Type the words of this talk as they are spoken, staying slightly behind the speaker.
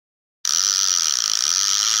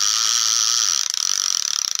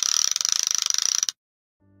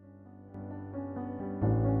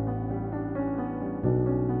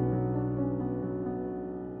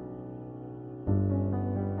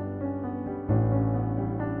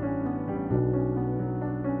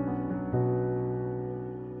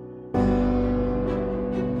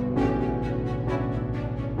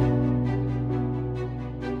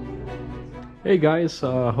Hey guys,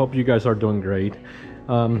 hope you guys are doing great.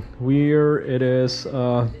 It is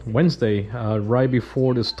Wednesday, right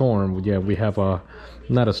before the storm. Yeah, we have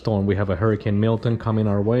not a storm, we have a Hurricane Milton coming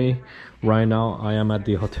our way. Right now, I am at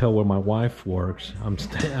the hotel where my wife works.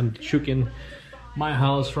 I'm checking my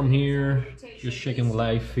house from here, just checking the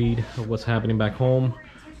live feed of what's happening back home.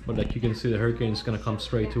 But like you can see, the hurricane is gonna come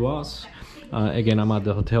straight to us. Again, I'm at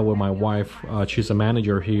the hotel with my wife. She's a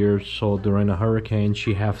manager here, so during a hurricane,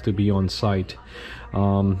 she has to be on site.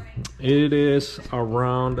 It is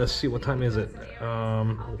around, let's see, what time is it?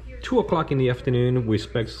 2 o'clock in the afternoon. We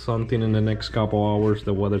expect something in the next couple hours,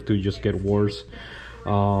 the weather to just get worse.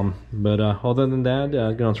 But other than that,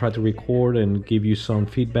 I'm gonna try to record and give you some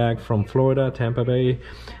feedback from Florida, Tampa Bay,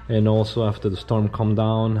 and also after the storm come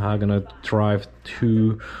down, I'm gonna drive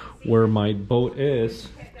to where my boat is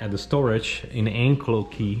at the storage in Anklo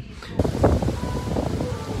Key.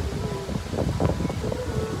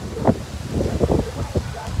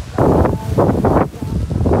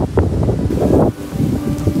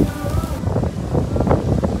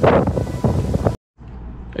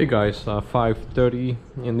 Hey guys, 5:30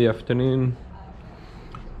 in the afternoon.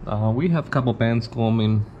 We have a couple bands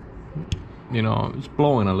coming. You know, it's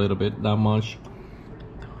blowing a little bit, not much.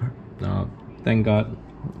 Thank God.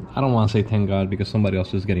 I don't want to say thank God because somebody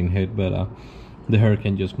else is getting hit, but the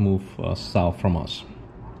hurricane just moved south from us.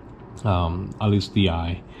 At least the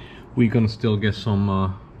eye. We're gonna still get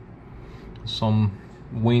some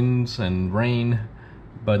winds and rain,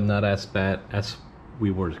 but not as bad as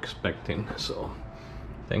we were expecting. So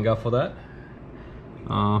thank God for that.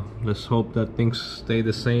 Let's hope that things stay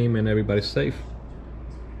the same and everybody's safe.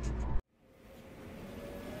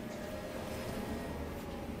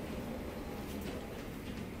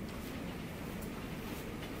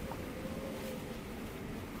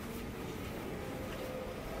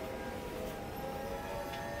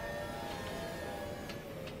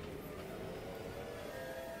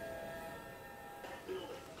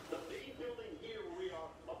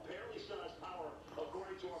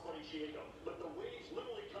 But the waves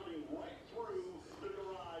literally coming right through the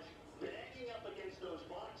garage, banging up against those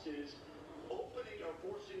boxes, opening or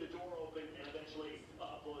forcing the door open, and eventually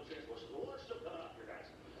blowing transport. So the water's still coming up here, guys.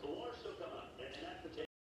 The water's still coming up, and that's the take.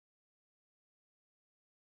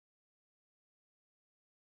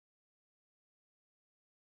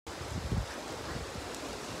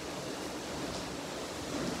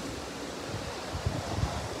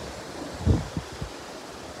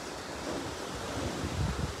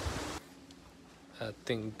 I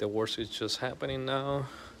think the worst is just happening now,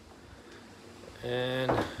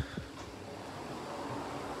 and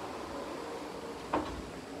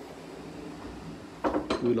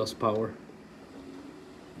we lost power.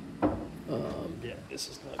 Yeah, this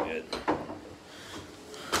is not good.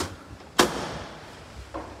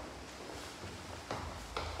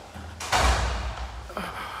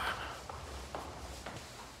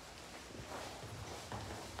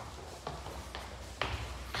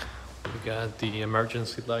 We got the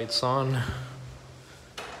emergency lights on. I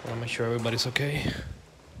want to make sure everybody's okay.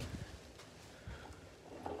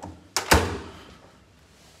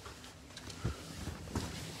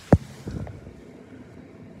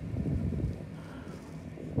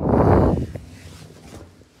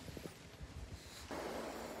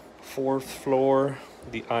 Fourth floor,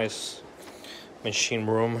 the ice machine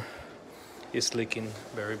room is leaking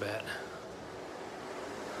very bad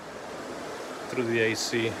through the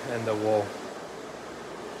AC and the wall.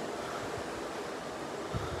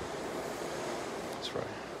 That's right.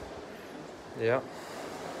 Yeah.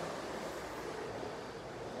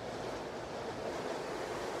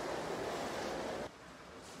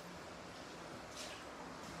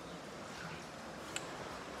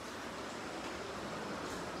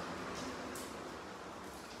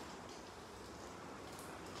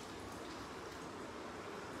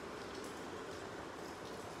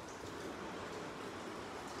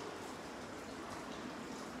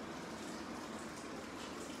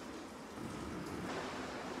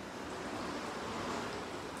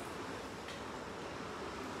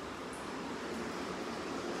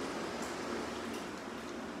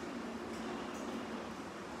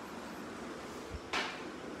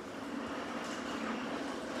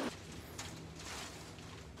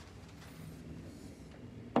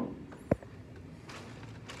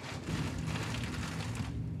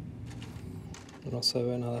 No se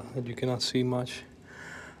ve nada. You cannot see much.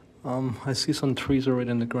 I see some trees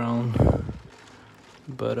already in the ground,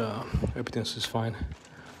 but everything's just fine.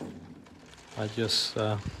 I just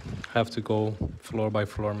have to go floor by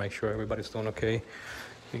floor, make sure everybody's doing okay,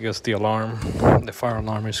 because the fire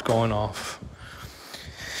alarm is going off.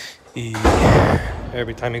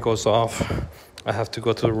 Every time it goes off, I have to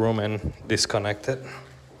go to the room and disconnect it.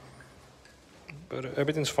 But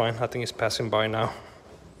everything's fine. I think it's passing by now.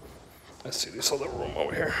 Let's see this other room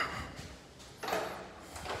over here.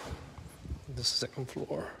 This is the second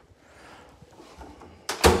floor.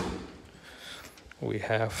 We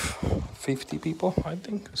have 50 people, I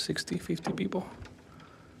think, 60, 50 people.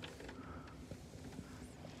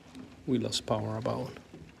 We lost power about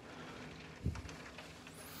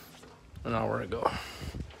an hour ago.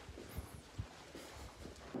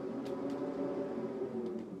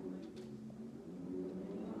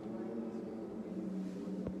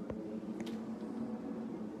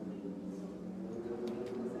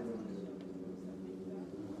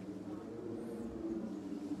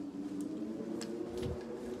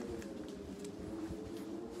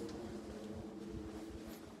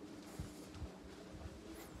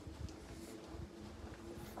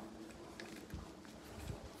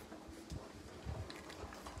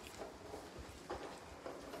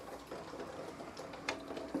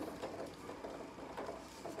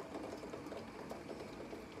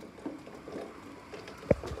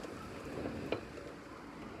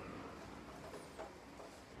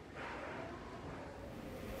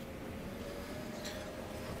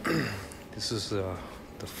 This is the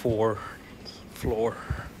fourth floor,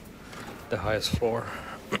 the highest floor.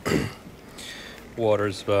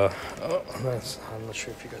 Water's, I'm not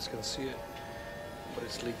sure if you guys can see it, but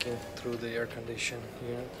it's leaking through the air conditioning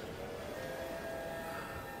unit.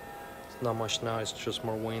 It's not much now, it's just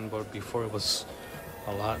more wind, but before it was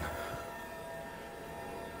a lot.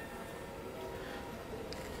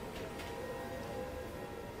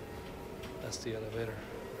 That's the elevator.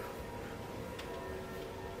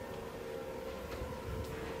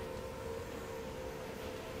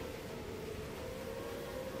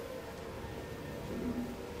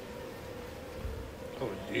 Oh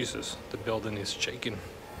Jesus, the building is shaking.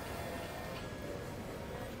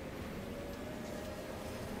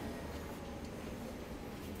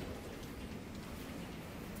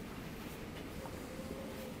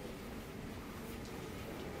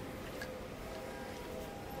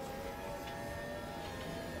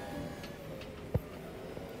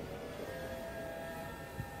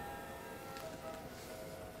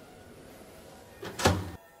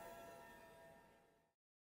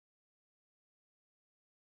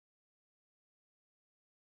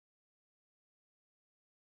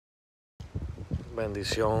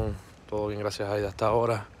 Bendición, todo bien, gracias a Dios hasta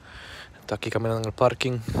ahora. Está aquí caminando en el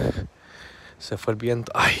parking. Se fue el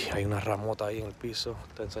viento. Ay, hay una ramota ahí en el piso.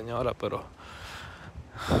 Te enseño ahora, pero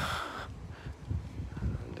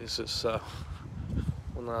this is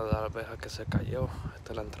una de las abejas que se cayó.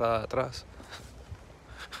 Esta es la entrada de atrás.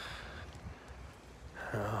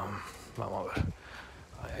 Vamos a ver.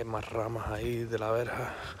 Hay más ramas ahí de la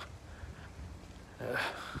verja.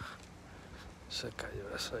 Se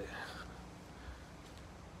cayó eso ahí.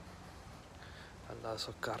 Al lado de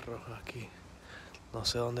esos carros aquí. No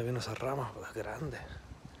sé dónde vino esa rama, pero es grande.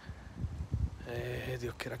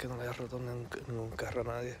 Dios quiera que no le haya roto ningún carro a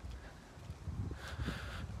nadie.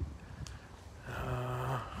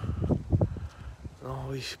 No,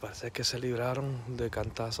 uy, parece que se libraron de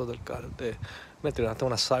cantazos del carro. Me tiraron hasta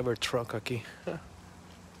una Cybertruck aquí.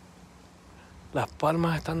 Las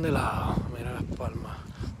palmas están de lado. Mira las palmas.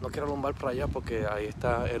 No quiero lumbar para allá porque ahí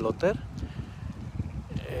está el hotel.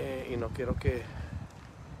 Y no quiero que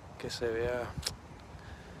se vea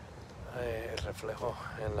el reflejo.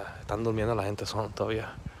 Están durmiendo la gente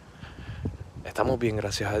todavía. Estamos bien,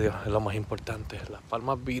 gracias a Dios. Es lo más importante. Las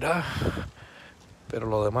palmas viradas. Pero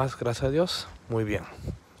lo demás, gracias a Dios, muy bien.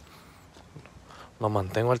 Los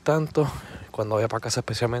mantengo al tanto. Cuando vaya para casa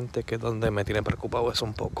especialmente, que es donde me tiene preocupado eso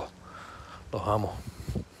un poco. Los amo.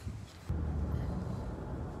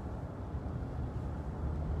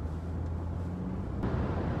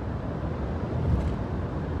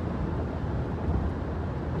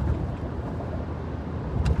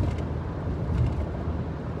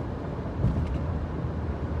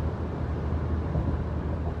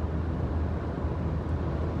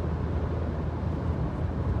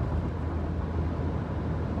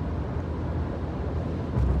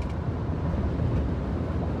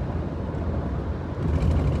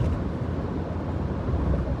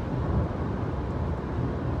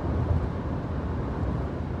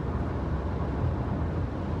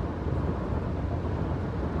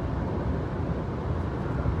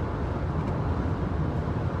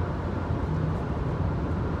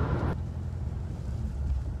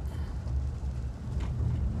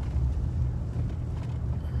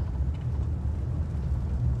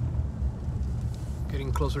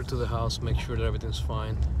 Getting closer to the house, make sure that everything's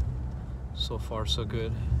fine. So far, so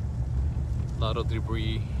good. lot of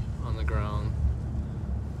debris on the ground.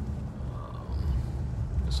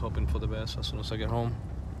 Just hoping for the best as soon as I get home.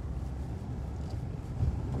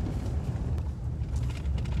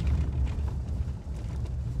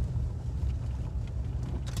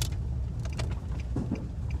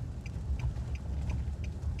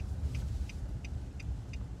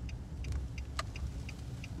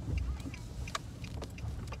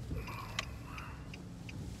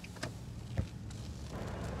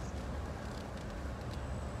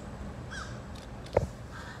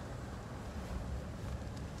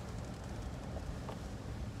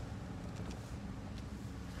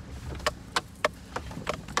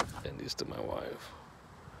 And this to my wife.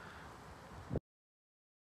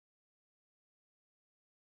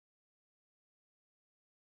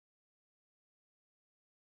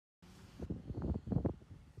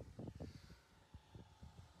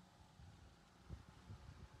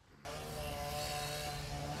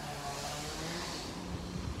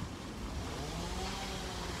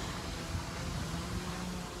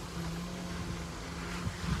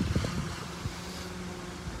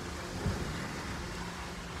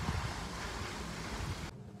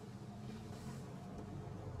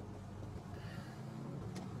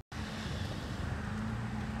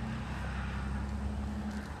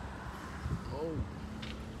 Oh.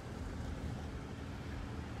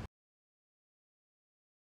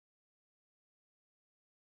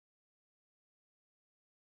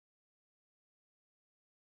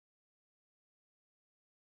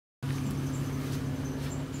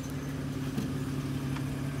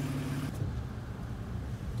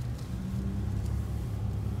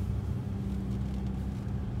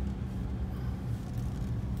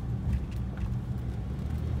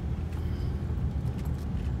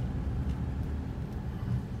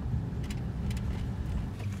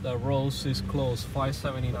 The Rose is closed.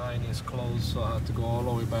 579 is closed, so I have to go all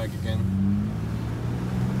the way back again.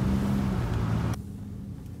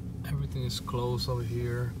 Everything is closed over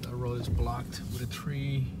here. The road is blocked with a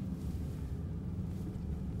tree.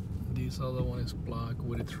 This other one is blocked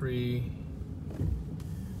with a tree.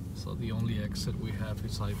 So the only exit we have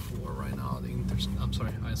is I-4 right now. I'm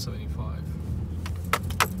sorry, I-75.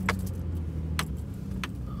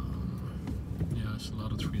 Yeah, there's a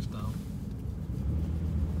lot of trees down.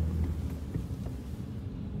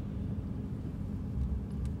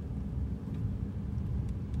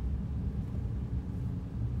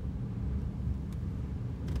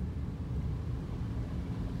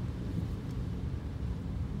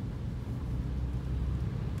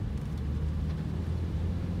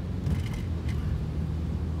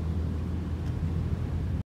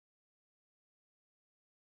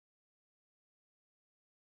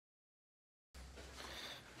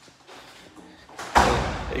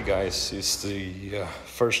 Hey guys, it's the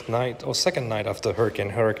first night or second night after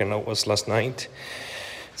Hurricane was last night.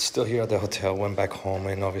 Still here at the hotel, went back home,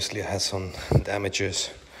 and obviously I had some damages.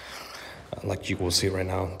 Like you will see right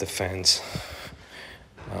now, the fence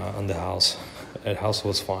on the house. The house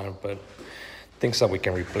was fine, but things that we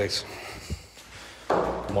can replace.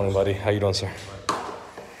 Good morning, buddy. How you doing, sir?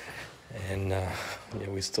 And yeah,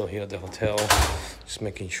 we're still here at the hotel, just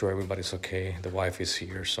making sure everybody's okay. The wife is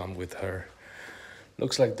here, so I'm with her.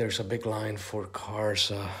 Looks like there's a big line for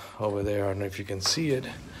cars over there. I don't know if you can see it.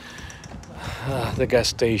 The gas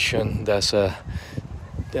station, that's a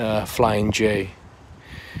Flying J.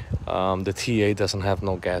 The TA doesn't have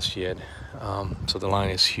no gas yet. So the line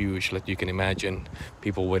is huge, like you can imagine,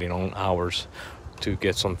 people waiting on hours to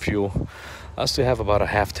get some fuel. I still have about a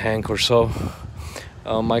half tank or so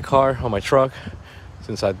on my car, on my truck,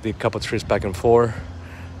 since I did a couple trips back and forth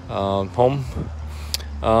home.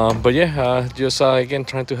 But yeah, just again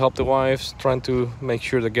trying to help the wives, trying to make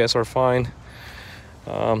sure the guests are fine.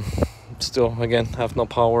 Still, again, have no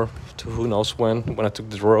power to who knows when I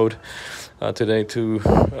took the road today to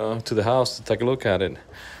the house to take a look at it.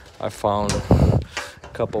 I found a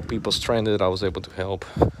couple people stranded. I was able to help.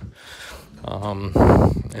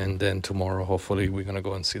 And then tomorrow, hopefully, we're gonna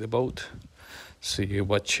go and see the boat, see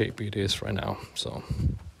what shape it is right now. So.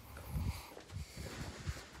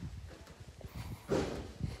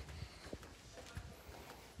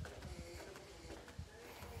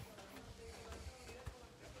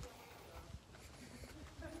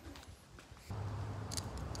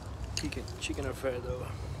 Chicken Alfredo.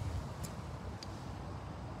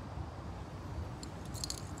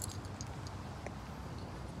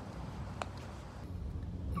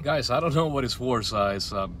 Guys, I don't know what is worse,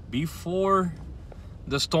 before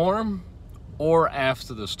the storm or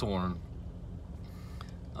after the storm.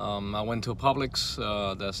 I went to a Publix,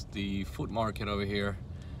 that's the food market over here,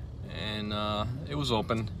 and it was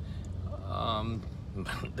open.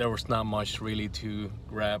 there was not much really to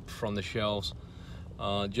grab from the shelves.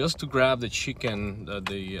 Just to grab the chicken,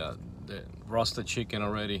 the roasted chicken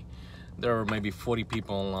already, there are maybe 40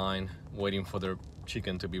 people online waiting for their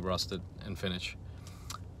chicken to be roasted and finished.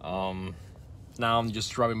 Now I'm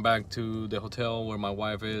just driving back to the hotel where my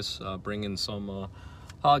wife is, bringing some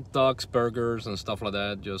hot dogs, burgers, and stuff like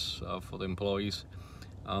that, just for the employees.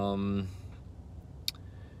 Yeah,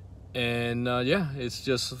 it's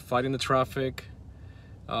just fighting the traffic.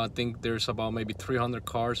 I think there's about maybe 300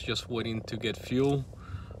 cars just waiting to get fuel.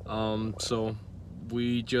 So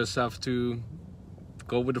we just have to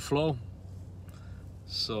go with the flow.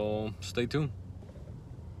 So stay tuned.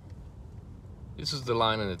 This is the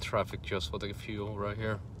line in the traffic just for the fuel right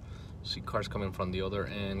here. See cars coming from the other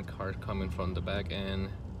end, cars coming from the back end.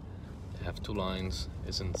 They have two lines.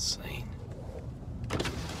 It's insane.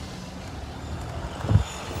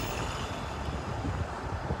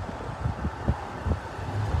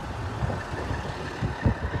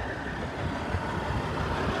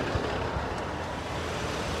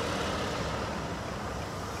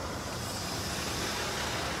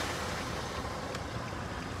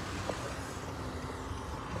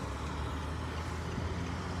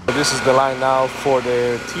 This is the line now for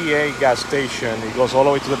the TA gas station. It goes all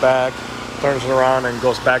the way to the back, turns around and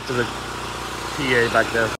goes back to the TA back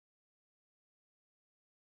there.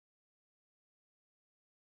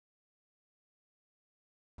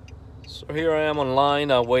 So here I am online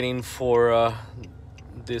waiting for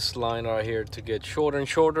this line right here to get shorter and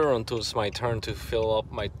shorter until it's my turn to fill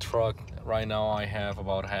up my truck. Right now I have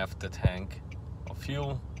about half the tank of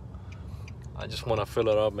fuel. I just want to fill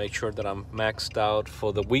it up, make sure that I'm maxed out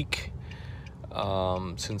for the week.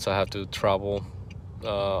 Since I have to travel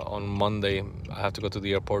on Monday, I have to go to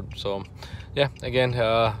the airport. So yeah, again,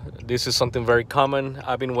 this is something very common.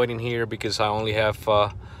 I've been waiting here because I only have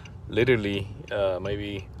literally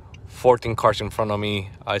maybe 14 cars in front of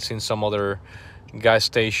me. I've seen some other gas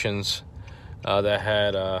stations that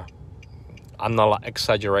had I'm not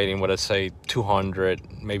exaggerating when I say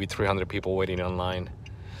 200, maybe 300 people waiting online.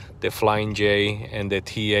 The Flying J and the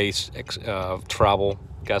TA's travel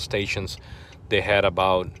gas stations, they had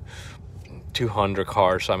about 200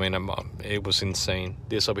 cars. I mean, it was insane.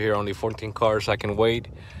 This over here, only 14 cars. I can wait,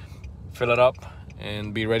 fill it up,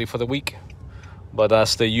 and be ready for the week. But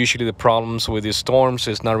that's usually the problems with these storms.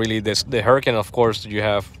 It's not really this. The hurricane, of course, you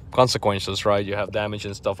have consequences, right? You have damage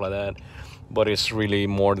and stuff like that. But it's really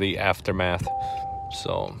more the aftermath.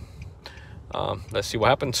 So let's see what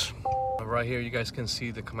happens. Right here you guys can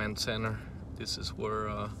see the command center. This is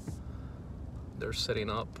where they're setting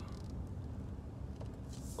up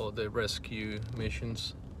all the rescue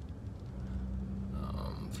missions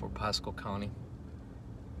for Pasco County.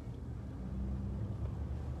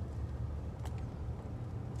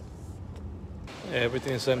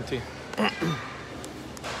 Everything is empty.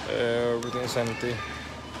 Everything is empty.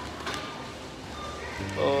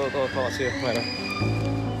 Todo está vacío, mira.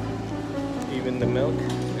 Even the milk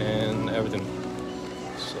and everything.